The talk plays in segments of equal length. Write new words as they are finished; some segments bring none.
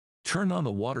Turn on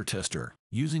the water tester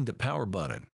using the power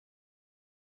button.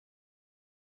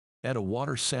 Add a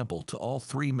water sample to all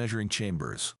 3 measuring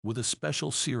chambers with a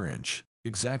special syringe,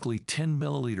 exactly 10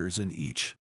 milliliters in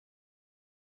each.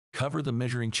 Cover the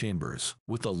measuring chambers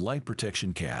with a light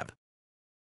protection cap.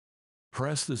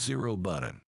 Press the 0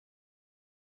 button.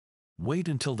 Wait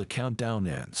until the countdown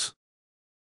ends.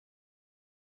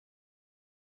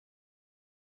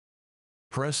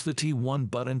 Press the T1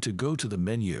 button to go to the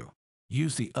menu.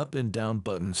 Use the up and down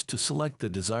buttons to select the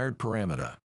desired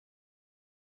parameter.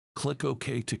 Click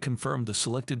OK to confirm the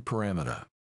selected parameter.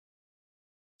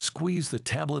 Squeeze the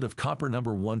tablet of copper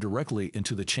number 1 directly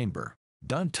into the chamber.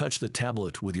 Don't touch the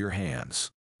tablet with your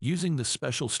hands. Using the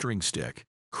special string stick,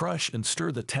 crush and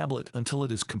stir the tablet until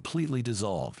it is completely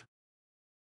dissolved.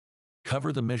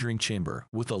 Cover the measuring chamber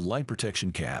with a light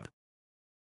protection cap.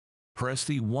 Press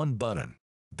the 1 button.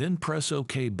 Then press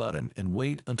OK button and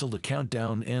wait until the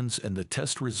countdown ends and the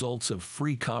test results of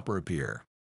free copper appear.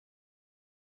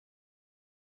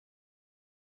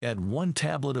 Add 1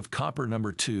 tablet of copper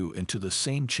number 2 into the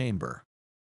same chamber.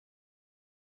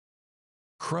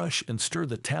 Crush and stir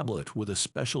the tablet with a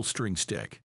special string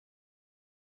stick.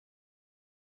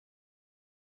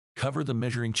 Cover the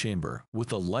measuring chamber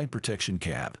with a light protection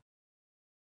cap.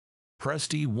 Press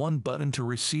D1 button to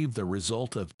receive the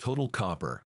result of total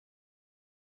copper.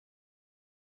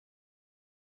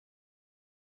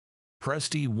 Press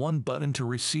D1 button to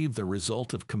receive the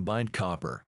result of combined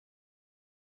copper.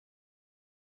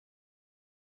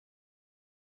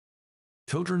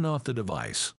 To turn off the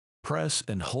device, press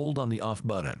and hold on the off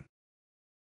button.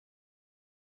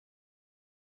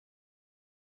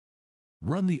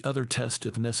 Run the other test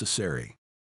if necessary.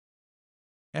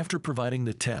 After providing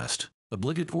the test,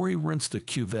 obligatory rinse the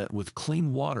cuvette with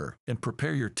clean water and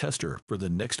prepare your tester for the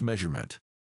next measurement.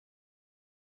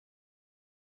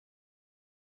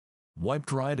 Wipe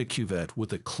dry the cuvette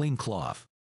with a clean cloth.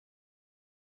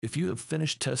 If you have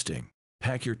finished testing,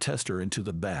 pack your tester into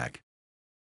the bag.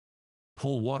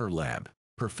 PoolWaterLAB,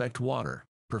 perfect water,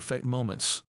 perfect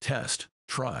moments, test,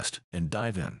 trust, and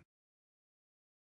dive in.